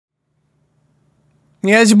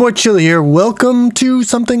Yeah, it's your boy Chili here. Welcome to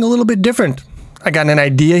something a little bit different. I got an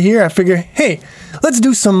idea here. I figure, hey, let's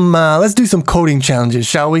do some coding challenges,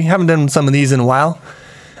 shall we? Haven't done some of these in a while.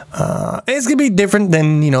 It's gonna be different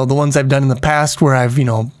than the ones I've done in the past, where I've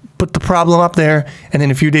put the problem up there and then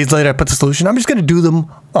a few days later I put the solution. I'm just gonna do them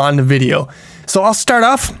on the video. So I'll start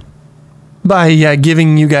off by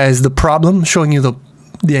giving you guys the problem, showing you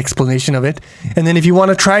the explanation of it, and then if you want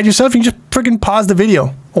to try it yourself, you can just freaking pause the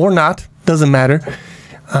video or not. Doesn't matter.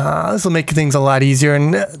 This will make things a lot easier,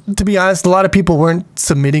 and to be honest, a lot of people weren't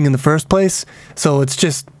submitting in the first place, so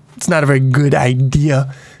it's not a very good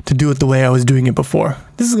idea to do it the way I was doing it before.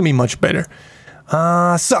 This is gonna be much better.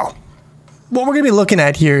 So what we're gonna be looking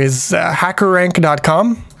at here is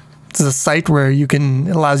hackerrank.com. This is a site where it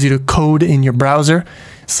allows you to code in your browser,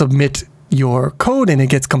 submit your code, and it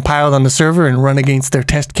gets compiled on the server and run against their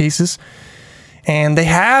test cases. And they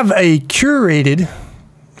have a curated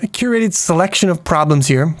selection of problems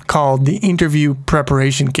here called the Interview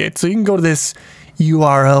Preparation Kit. So you can go to this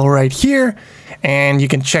URL right here and you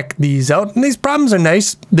can check these out. And these problems are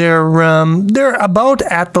nice. They're about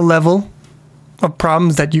at the level of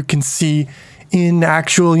problems that you can see in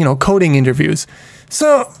actual coding interviews.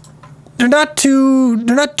 So they're not too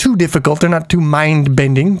difficult. They're not too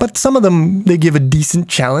mind-bending, but some of them, they give a decent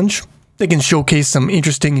challenge. They can showcase some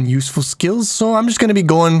interesting and useful skills. So I'm just going to be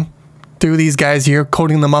going through these guys here,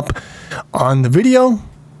 coding them up on the video,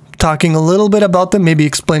 talking a little bit about them, maybe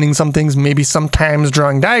explaining some things, maybe sometimes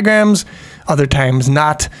drawing diagrams, other times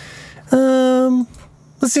not.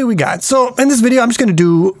 Let's see what we got. So in this video, I'm just going to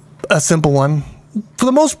do a simple one. For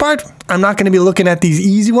the most part, I'm not going to be looking at these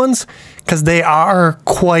easy ones because they are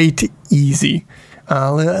quite easy.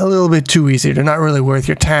 A little bit too easy. They're not really worth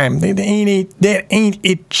your time. They ain't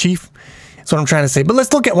it, chief. That's what I'm trying to say. But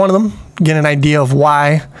let's look at one of them, get an idea of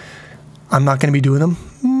why I'm not going to be doing them.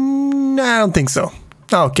 No, I don't think so.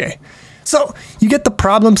 Okay. So you get the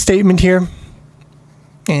problem statement here,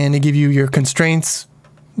 and they give you your constraints.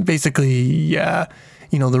 Basically, the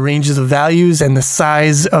ranges of values and the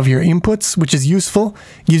size of your inputs, which is useful.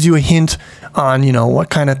 Gives you a hint on, what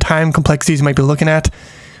kind of time complexities you might be looking at,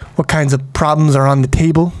 what kinds of problems are on the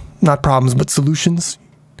table. Not problems, but solutions.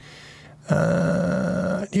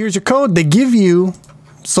 Here's your code. They give you,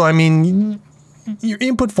 your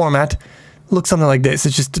input format looks something like this.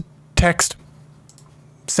 It's just text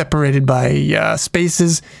separated by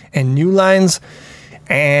spaces and new lines,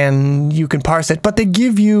 and you can parse it. But they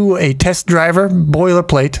give you a test driver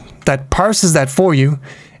boilerplate that parses that for you,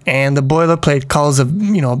 and the boilerplate calls a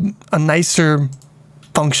nicer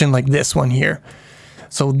function like this one here.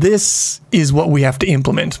 So this is what we have to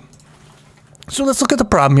implement. So let's look at the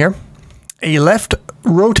problem here. A left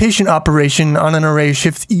rotation operation on an array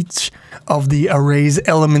shifts each of the array's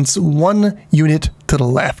elements 1 unit to the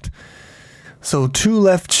left. So 2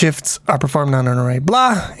 left shifts are performed on an array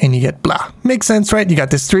blah, and you get blah. Makes sense, right? You got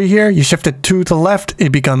this 3 here, you shift it 2 to the left,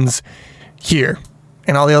 it becomes here.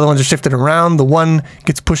 And all the other ones are shifted around. The 1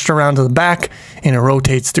 gets pushed around to the back, and it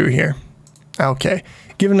rotates through here. Okay.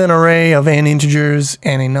 Given an array of n integers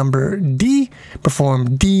and a number d,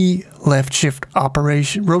 perform d left shift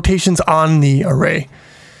rotations on the array.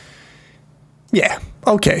 Yeah,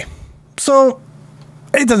 okay. So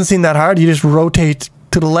it doesn't seem that hard. You just rotate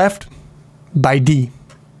to the left by d.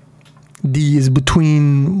 D is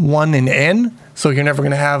between 1 and n, so you're never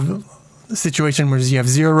going to have a situation where you have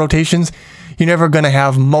 0 rotations. You're never going to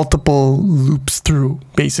have multiple loops through,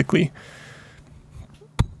 basically.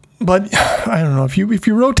 But I don't know, if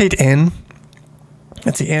you rotate n,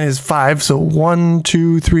 let's see, n is 5, so 1,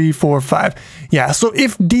 2, 3, 4, 5. Yeah, so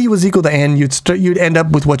if d was equal to n, you'd end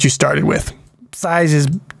up with what you started with. Size is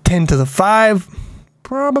 10 to the 5,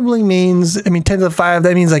 probably means, 10 to the 5,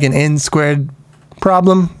 that means like an n squared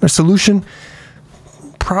problem or solution.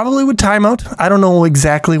 Probably with timeout. I don't know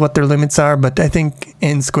exactly what their limits are, but I think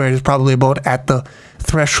n squared is probably about at the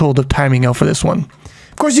threshold of timing out for this one.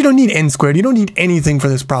 Of course, you don't need n squared. You don't need anything for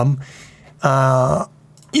this problem.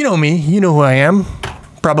 You know me. You know who I am.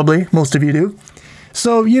 Probably. Most of you do.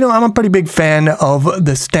 So, I'm a pretty big fan of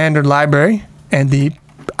the standard library and the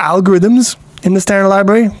algorithms in the standard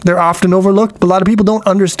library. They're often overlooked, but a lot of people don't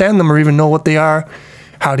understand them or even know what they are,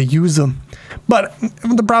 how to use them. But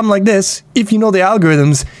the problem like this, if you know the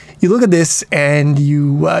algorithms, you look at this and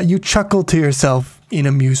you chuckle to yourself in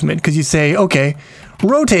amusement because you say, okay,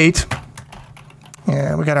 rotate.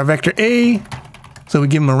 Yeah, we got our vector A, so we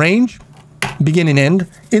give them a range, begin and end.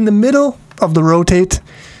 In the middle of the rotate,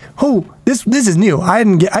 this is new. I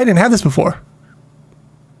didn't have this before.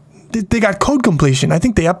 They got code completion. I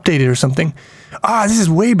think they updated or something. This is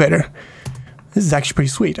way better. This is actually pretty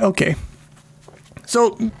sweet. Okay.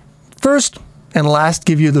 So first, and last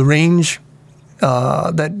give you the range.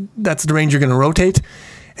 That's the range you're going to rotate.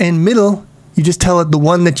 And middle, you just tell it the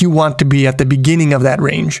one that you want to be at the beginning of that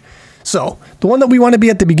range. So the one that we want to be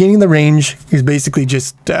at the beginning of the range is basically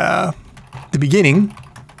just the beginning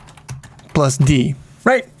plus D,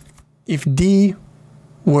 right? If D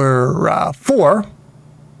were 4,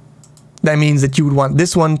 that means that you would want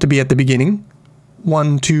this one to be at the beginning.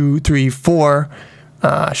 1, 2, 3, 4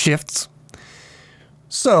 shifts.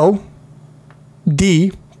 So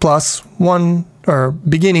D plus 1, or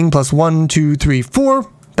beginning plus 1, 2, 3,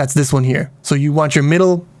 4, that's this one here. So you want your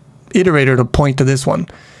middle iterator to point to this one.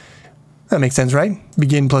 That makes sense, right?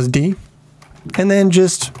 Begin plus D. And then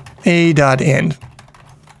just A dot end.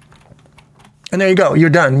 And there you go, you're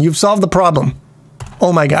done. You've solved the problem.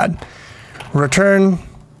 Oh my God. Return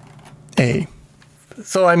A.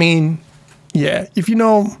 So I mean, yeah, if you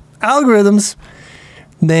know algorithms,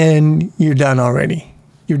 then you're done already.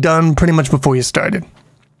 You're done pretty much before you started.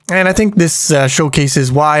 And I think this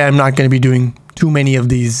showcases why I'm not going to be doing too many of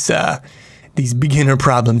these beginner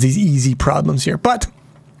problems, these easy problems here. But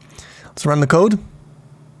let's run the code.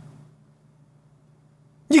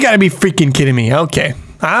 You gotta be freaking kidding me. Okay.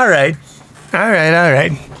 All right.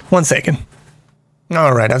 1 second.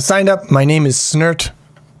 All right, I've signed up. My name is Snert.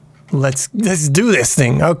 Let's do this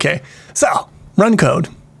thing. Okay. So, run code.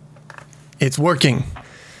 It's working.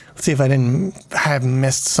 Let's see if I have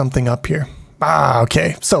messed something up here.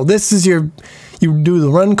 Okay. So this is you do the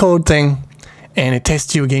run code thing, and it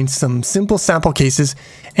tests you against some simple sample cases,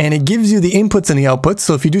 and it gives you the inputs and the outputs.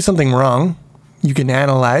 So if you do something wrong, you can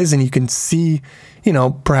analyze and you can see, you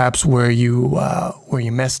know, perhaps where you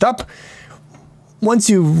messed up. Once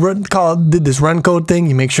you did this run code thing,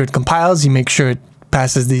 you make sure it compiles, you make sure it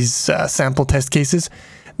passes these sample test cases.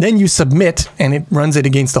 Then you submit, and it runs it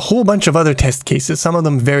against a whole bunch of other test cases, some of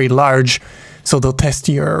them very large, so they'll test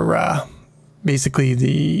your, basically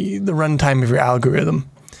the runtime of your algorithm.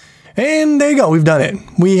 And there you go, we've done it.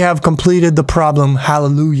 We have completed the problem,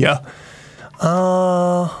 hallelujah.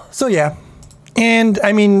 So yeah, and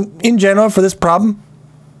I mean, in general for this problem,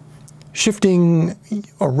 shifting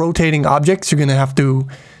or rotating objects, you're going to have to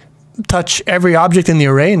touch every object in the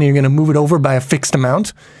array and you're going to move it over by a fixed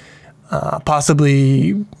amount,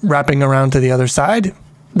 possibly wrapping around to the other side.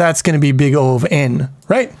 That's going to be big O of n,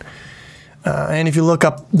 right? And if you look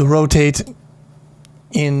up the rotate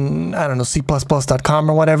in, I don't know, c++.com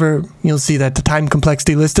or whatever, you'll see that the time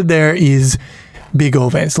complexity listed there is big O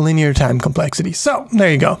of n. It's linear time complexity. So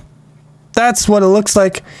there you go. That's what it looks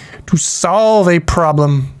like to solve a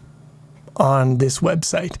problem on this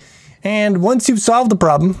website. And once you've solved the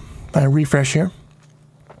problem, I refresh here,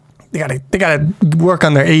 they gotta work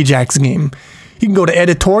on their Ajax game. You can go to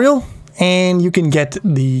editorial and you can get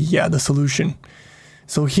the solution.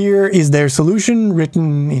 So here is their solution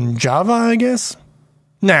written in Java, I guess.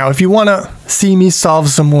 Now, if you want to see me solve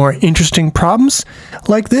some more interesting problems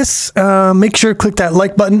like this, make sure to click that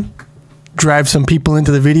like button, drive some people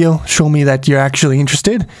into the video, show me that you're actually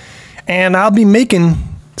interested, and I'll be making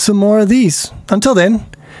some more of these. Until then,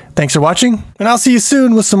 thanks for watching, and I'll see you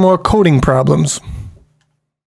soon with some more coding problems.